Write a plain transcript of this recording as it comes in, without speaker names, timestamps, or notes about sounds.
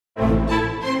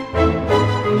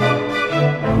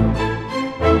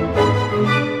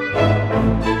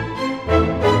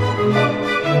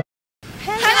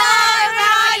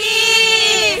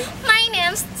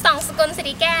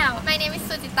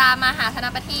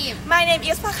Name. My name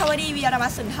is Pakawadi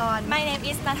Viramasunthon. My name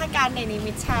is Nathakan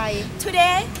Nenimitchai.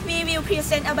 Today, we will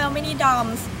present about many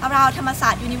dorms around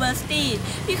Thammasat University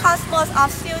because most of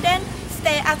students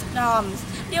stay at dorms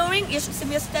during each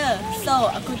semester, so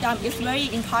a good dorm is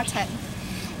very important.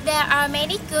 There are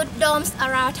many good dorms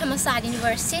around Thammasat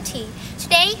University.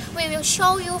 Today, we will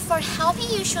show you for helping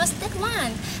you choose that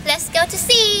one. Let's go to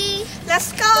see.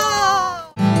 Let's go!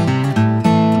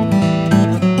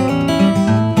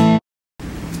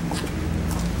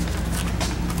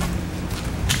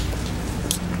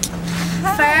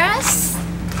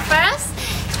 First,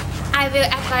 I will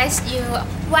advise you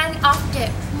one of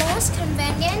the most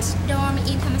convenient dorm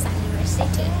in Thammasat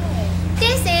University.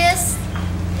 This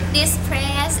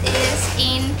place is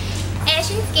in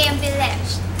Asian Game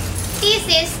Village. This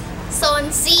is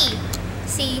Zone C,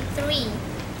 C3.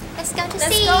 Let's go to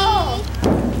C. Let's go!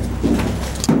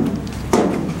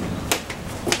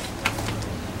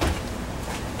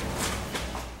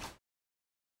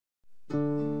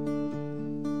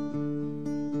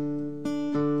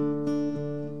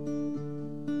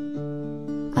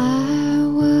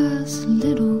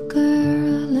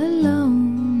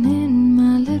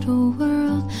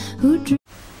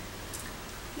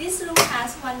 This room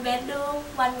has one bedroom,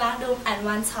 one bathroom, and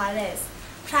one toilet.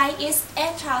 Price is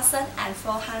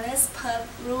 8,400 per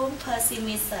room per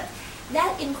semester.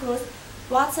 That includes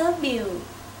water bill.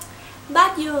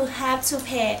 But you have to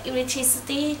pay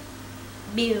electricity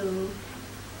bill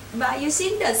by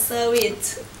using the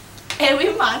service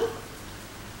every month.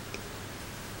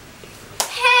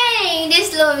 Hey,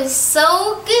 this room is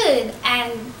so good,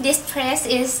 and this place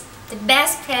is the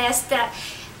best place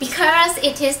because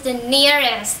it is the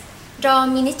nearest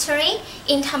dormitory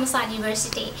in Thammasat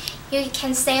University. You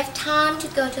can save time to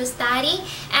go to study,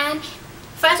 and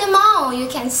furthermore, you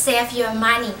can save your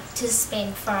money to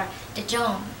spend for the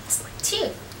dorm too.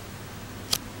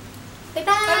 Bye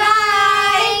bye. Bye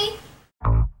bye.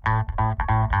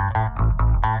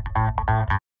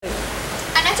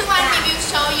 Another one we will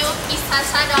show you is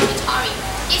Sasha dormitory.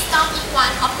 This dorm is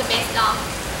one of the best dorm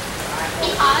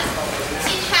because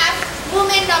it has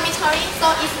women dormitory,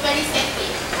 so it's very safety.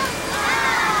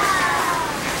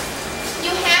 You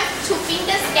have to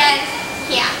finger scan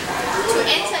here to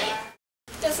enter it.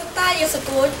 The style is a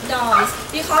good dorm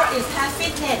because it has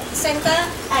fitness center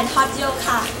and hot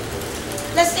yoga.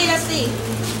 Let's see.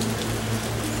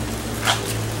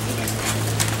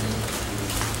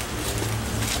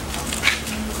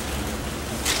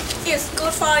 It's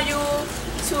good for you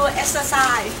to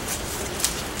exercise.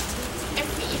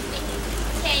 Every evening.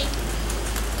 Okay,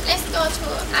 let's go to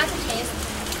other test.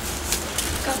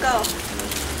 Go.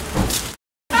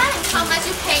 How much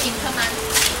you pay in per month?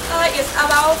 It's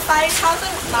about 5,000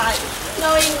 baht,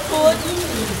 no include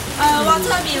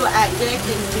water bill and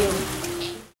electric bill.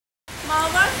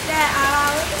 Moreover, there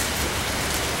are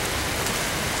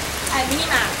a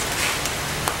mini-mart.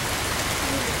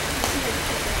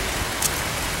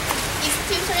 It's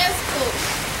tutorial school.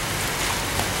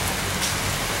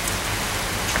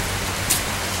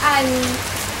 And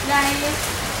the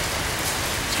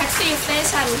taxi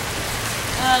station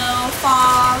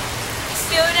for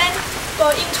students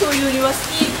going to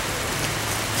university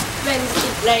when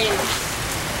it rains.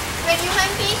 When you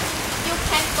hungry, you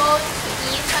can go to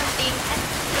eat something at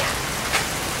here.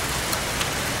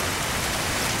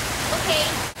 Okay,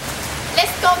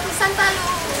 let's go to Santa Lu.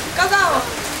 Go!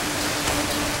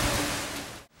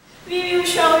 We will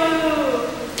show you.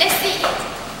 Let's see it.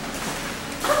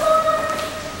 Come on.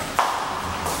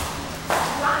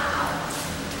 Wow.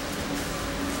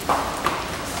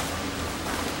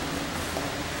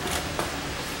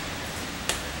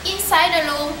 Inside the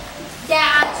room, there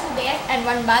are 2 beds and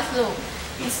 1 bathroom.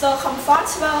 It's so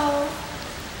comfortable.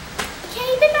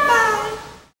 Okay, bye-bye.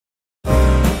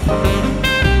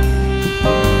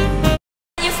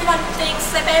 There's one thing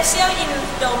special in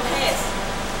Dome Place.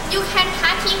 You can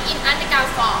parking in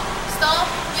underground floor, so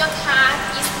your car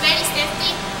is very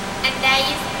safety and there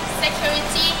is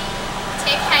security.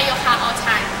 Take care of your car all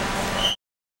time.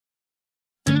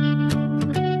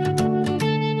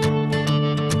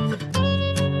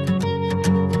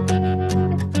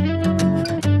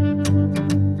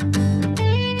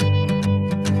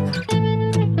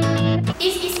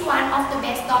 This is one of the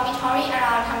best dormitory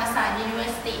around Thammasat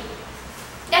University.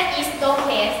 That is Dome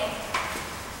Place.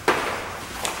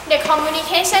 The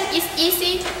communication is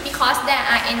easy because there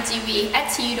are NGV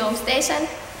at Dome Station.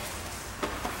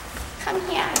 Come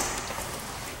here.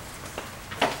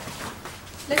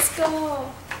 Let's go.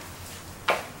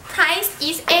 Price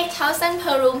is 8,000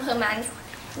 per room per month.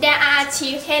 There are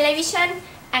 2 television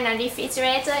and a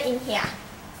refrigerator in here.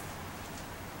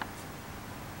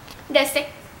 The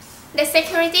The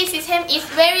security system is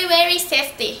very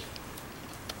safety.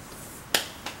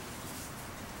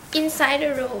 Inside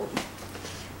the room.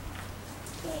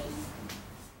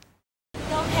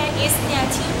 Located is near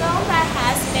Tino that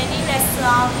has many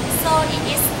restaurants, so it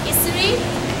is easy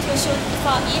to choose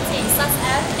for eating, such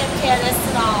as MK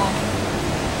restaurant.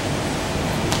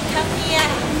 Come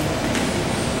here.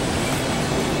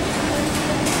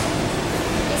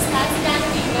 It has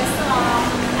Gandhi restaurant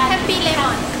and Happy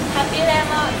Lemon. Happy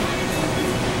Lemon.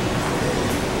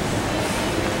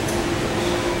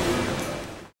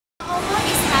 Over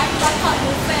is had one-pot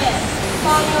buffet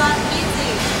for your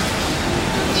eating.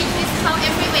 It discount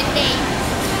every Wednesday.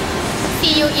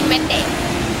 See you in Wednesday.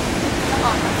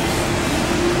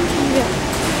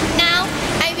 Now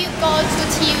I will go to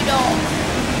Theodore.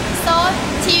 So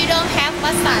Theodore have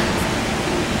massage,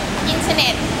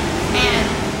 internet, and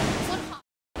food hall.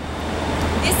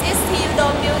 This is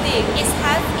Theodore building. It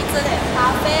has internet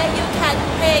cafe. You can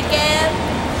play game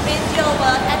with your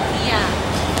work at here.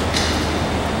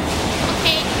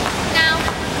 Okay, now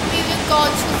we will go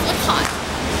to food hall.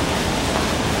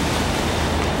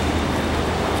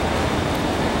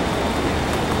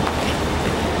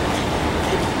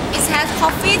 It has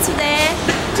coffee today.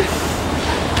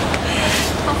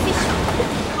 Coffee shop.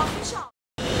 Coffee shop.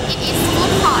 It is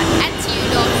food court at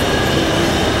Theodore.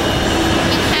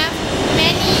 We have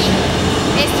many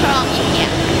restaurants in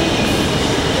here.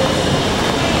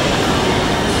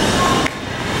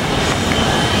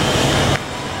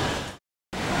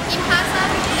 In Plaza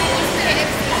is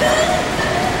KFC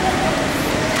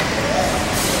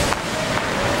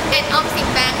and Omsit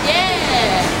Bank.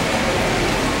 Yeah.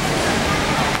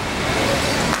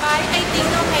 But I think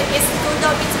no place is good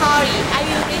dormitory. I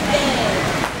will live there.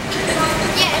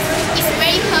 Yes, it's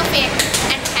very perfect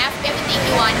and have everything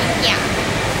you want in here.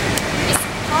 It's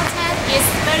important. It's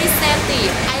very safety.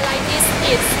 I like this.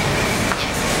 It's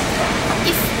Yes,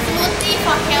 it's smoothie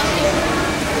for healthy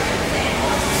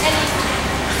and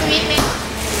sweet milk.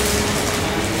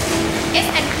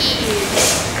 S&P.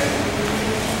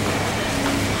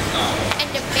 And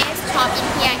the best shop in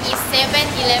here is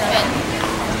 7-Eleven.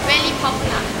 Very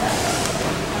popular.